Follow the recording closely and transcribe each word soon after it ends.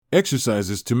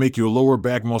Exercises to make your lower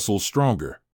back muscles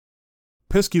stronger.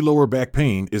 Pesky lower back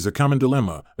pain is a common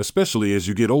dilemma, especially as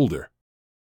you get older.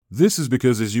 This is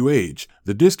because as you age,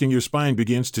 the disc in your spine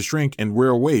begins to shrink and wear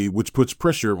away, which puts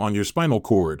pressure on your spinal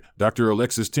cord, Dr.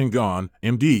 Alexis Tingon,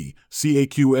 MD,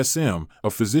 CAQSM, a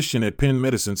physician at Penn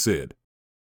Medicine said.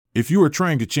 If you are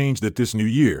trying to change that this new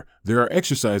year, there are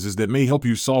exercises that may help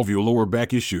you solve your lower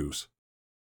back issues.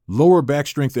 Lower back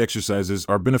strength exercises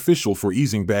are beneficial for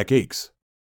easing back aches.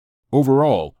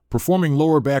 Overall, performing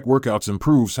lower back workouts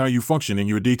improves how you function in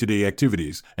your day-to-day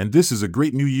activities, and this is a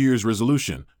great New Year's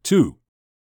resolution, too.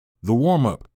 The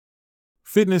warm-up.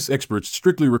 Fitness experts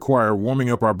strictly require warming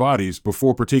up our bodies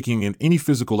before partaking in any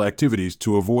physical activities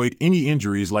to avoid any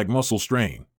injuries like muscle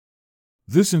strain.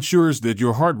 This ensures that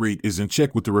your heart rate is in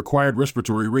check with the required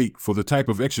respiratory rate for the type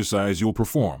of exercise you'll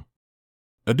perform.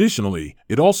 Additionally,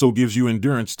 it also gives you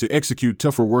endurance to execute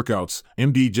tougher workouts,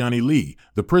 MD Johnny Lee,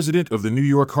 the president of the New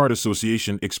York Heart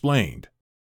Association, explained.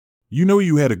 You know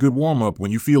you had a good warm-up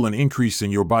when you feel an increase in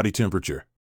your body temperature.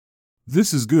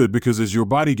 This is good because as your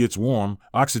body gets warm,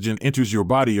 oxygen enters your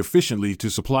body efficiently to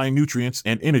supply nutrients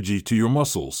and energy to your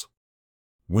muscles.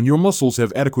 When your muscles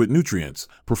have adequate nutrients,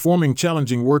 performing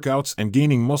challenging workouts and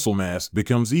gaining muscle mass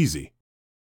becomes easy.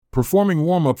 Performing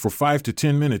warm-up for 5 to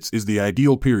 10 minutes is the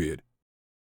ideal period.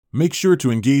 Make sure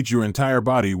to engage your entire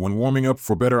body when warming up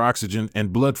for better oxygen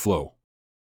and blood flow.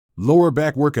 Lower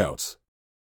back workouts.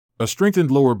 A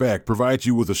strengthened lower back provides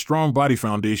you with a strong body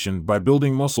foundation by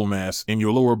building muscle mass in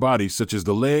your lower body such as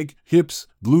the leg, hips,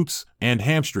 glutes, and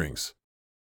hamstrings.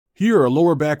 Here are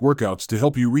lower back workouts to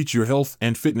help you reach your health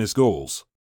and fitness goals.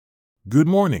 Good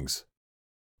mornings.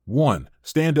 1.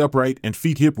 Stand upright and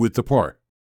feet hip-width apart.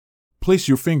 Place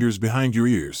your fingers behind your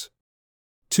ears.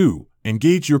 2.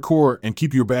 Engage your core and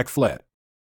keep your back flat.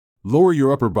 Lower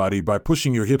your upper body by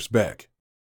pushing your hips back.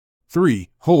 3.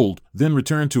 Hold, then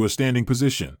return to a standing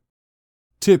position.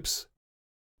 Tips.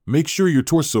 Make sure your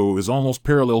torso is almost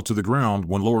parallel to the ground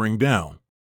when lowering down.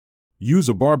 Use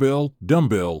a barbell,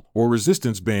 dumbbell, or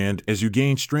resistance band as you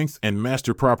gain strength and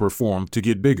master proper form to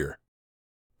get bigger.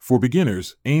 For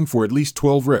beginners, aim for at least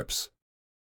 12 reps.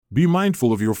 Be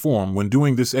mindful of your form when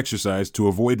doing this exercise to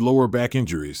avoid lower back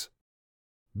injuries.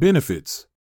 Benefits.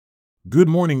 Good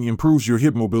morning improves your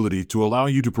hip mobility to allow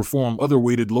you to perform other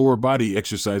weighted lower body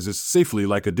exercises safely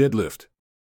like a deadlift.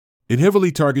 It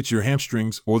heavily targets your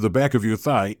hamstrings or the back of your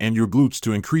thigh and your glutes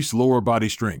to increase lower body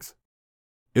strength.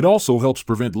 It also helps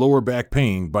prevent lower back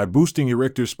pain by boosting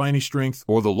erector spinae strength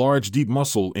or the large deep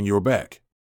muscle in your back.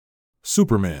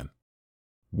 Superman.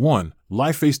 1.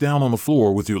 Lie face down on the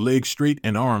floor with your legs straight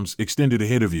and arms extended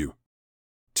ahead of you.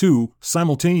 2.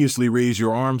 Simultaneously raise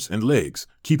your arms and legs,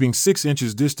 keeping 6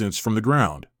 inches distance from the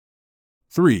ground.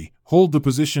 3. Hold the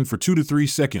position for 2 to 3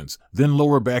 seconds, then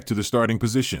lower back to the starting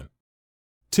position.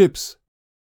 Tips.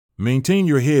 Maintain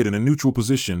your head in a neutral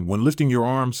position when lifting your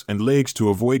arms and legs to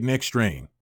avoid neck strain.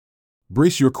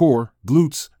 Brace your core,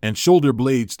 glutes, and shoulder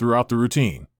blades throughout the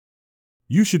routine.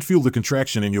 You should feel the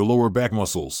contraction in your lower back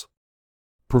muscles.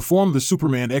 Perform the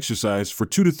Superman exercise for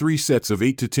 2 to 3 sets of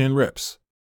 8 to 10 reps.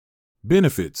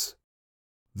 Benefits.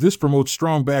 This promotes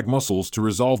strong back muscles to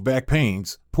resolve back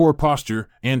pains, poor posture,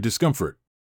 and discomfort.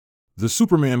 The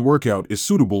Superman workout is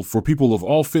suitable for people of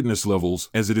all fitness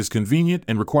levels as it is convenient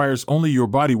and requires only your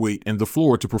body weight and the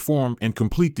floor to perform and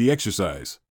complete the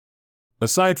exercise.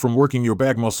 Aside from working your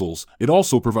back muscles, it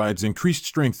also provides increased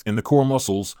strength in the core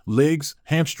muscles, legs,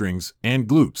 hamstrings, and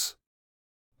glutes.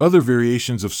 Other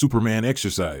variations of Superman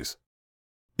exercise.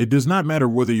 It does not matter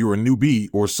whether you're a newbie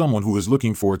or someone who is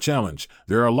looking for a challenge,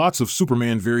 there are lots of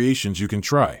Superman variations you can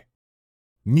try.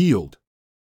 Kneeled.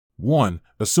 1.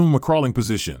 Assume a crawling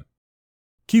position.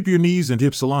 Keep your knees and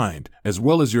hips aligned, as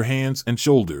well as your hands and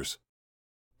shoulders.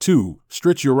 2.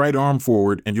 Stretch your right arm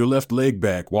forward and your left leg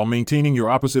back while maintaining your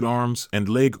opposite arms and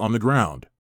leg on the ground.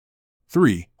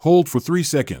 3. Hold for 3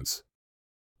 seconds.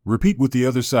 Repeat with the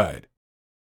other side.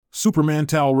 Superman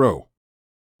towel row.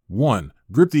 1.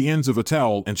 Grip the ends of a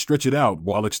towel and stretch it out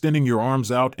while extending your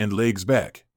arms out and legs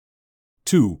back.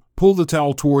 2. Pull the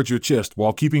towel towards your chest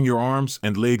while keeping your arms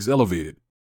and legs elevated.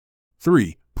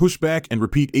 3. Push back and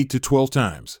repeat 8 to 12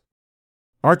 times.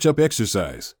 Arch up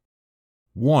exercise.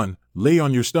 1. Lay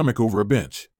on your stomach over a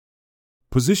bench.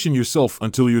 Position yourself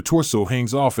until your torso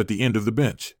hangs off at the end of the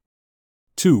bench.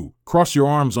 2. Cross your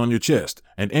arms on your chest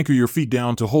and anchor your feet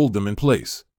down to hold them in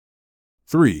place.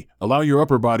 3. Allow your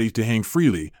upper body to hang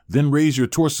freely, then raise your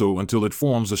torso until it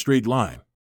forms a straight line.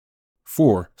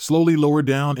 4. Slowly lower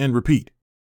down and repeat.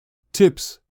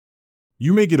 Tips.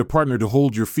 You may get a partner to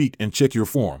hold your feet and check your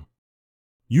form.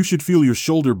 You should feel your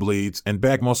shoulder blades and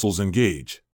back muscles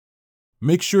engage.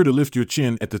 Make sure to lift your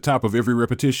chin at the top of every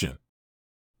repetition.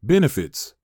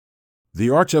 Benefits.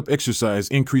 The arch-up exercise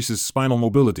increases spinal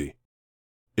mobility.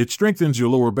 It strengthens your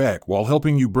lower back while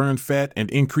helping you burn fat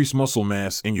and increase muscle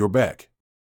mass in your back.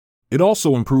 It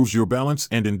also improves your balance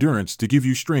and endurance to give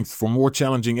you strength for more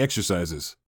challenging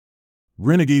exercises.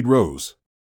 Renegade rows.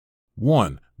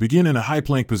 1. Begin in a high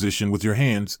plank position with your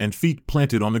hands and feet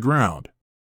planted on the ground.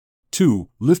 2.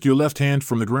 Lift your left hand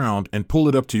from the ground and pull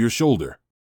it up to your shoulder.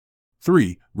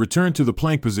 3. Return to the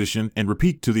plank position and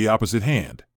repeat to the opposite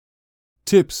hand.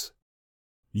 Tips.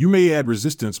 You may add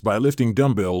resistance by lifting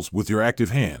dumbbells with your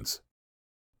active hands.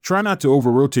 Try not to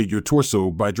over-rotate your torso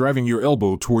by driving your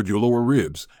elbow toward your lower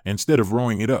ribs instead of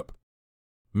rowing it up.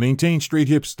 Maintain straight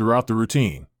hips throughout the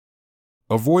routine.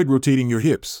 Avoid rotating your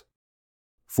hips.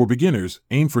 For beginners,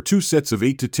 aim for 2 sets of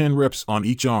 8 to 10 reps on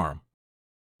each arm.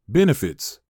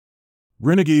 Benefits.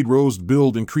 Renegade rows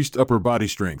build increased upper body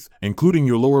strength, including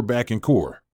your lower back and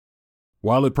core.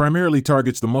 While it primarily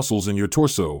targets the muscles in your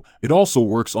torso, it also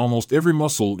works almost every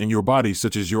muscle in your body,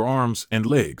 such as your arms and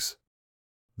legs.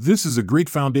 This is a great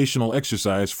foundational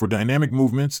exercise for dynamic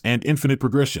movements and infinite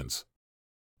progressions.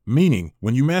 Meaning,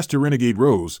 when you master renegade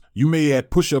rows, you may add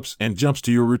push-ups and jumps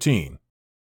to your routine.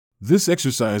 This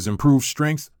exercise improves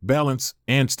strength, balance,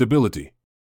 and stability.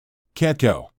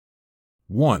 Cat-cow.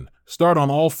 1. Start on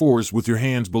all fours with your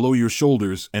hands below your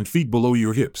shoulders and feet below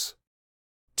your hips.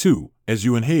 2. As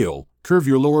you inhale, curve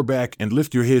your lower back and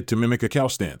lift your head to mimic a cow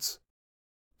stance.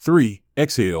 3.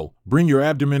 Exhale, bring your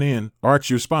abdomen in, arch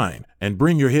your spine, and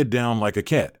bring your head down like a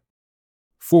cat.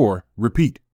 4.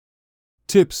 Repeat.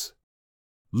 Tips.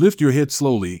 Lift your head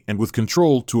slowly and with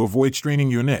control to avoid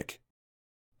straining your neck.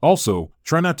 Also,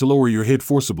 try not to lower your head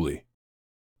forcibly.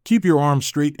 Keep your arms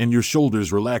straight and your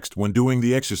shoulders relaxed when doing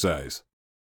the exercise.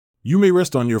 You may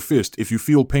rest on your fist if you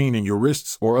feel pain in your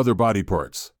wrists or other body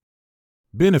parts.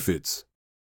 Benefits.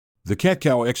 The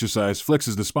cat-cow exercise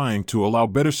flexes the spine to allow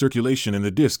better circulation in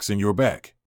the discs in your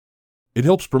back. It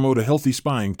helps promote a healthy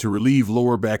spine to relieve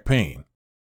lower back pain.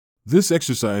 This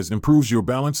exercise improves your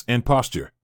balance and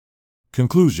posture.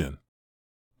 Conclusion.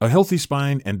 A healthy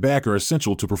spine and back are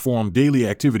essential to perform daily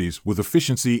activities with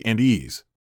efficiency and ease.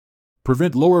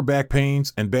 Prevent lower back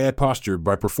pains and bad posture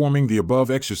by performing the above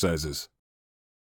exercises.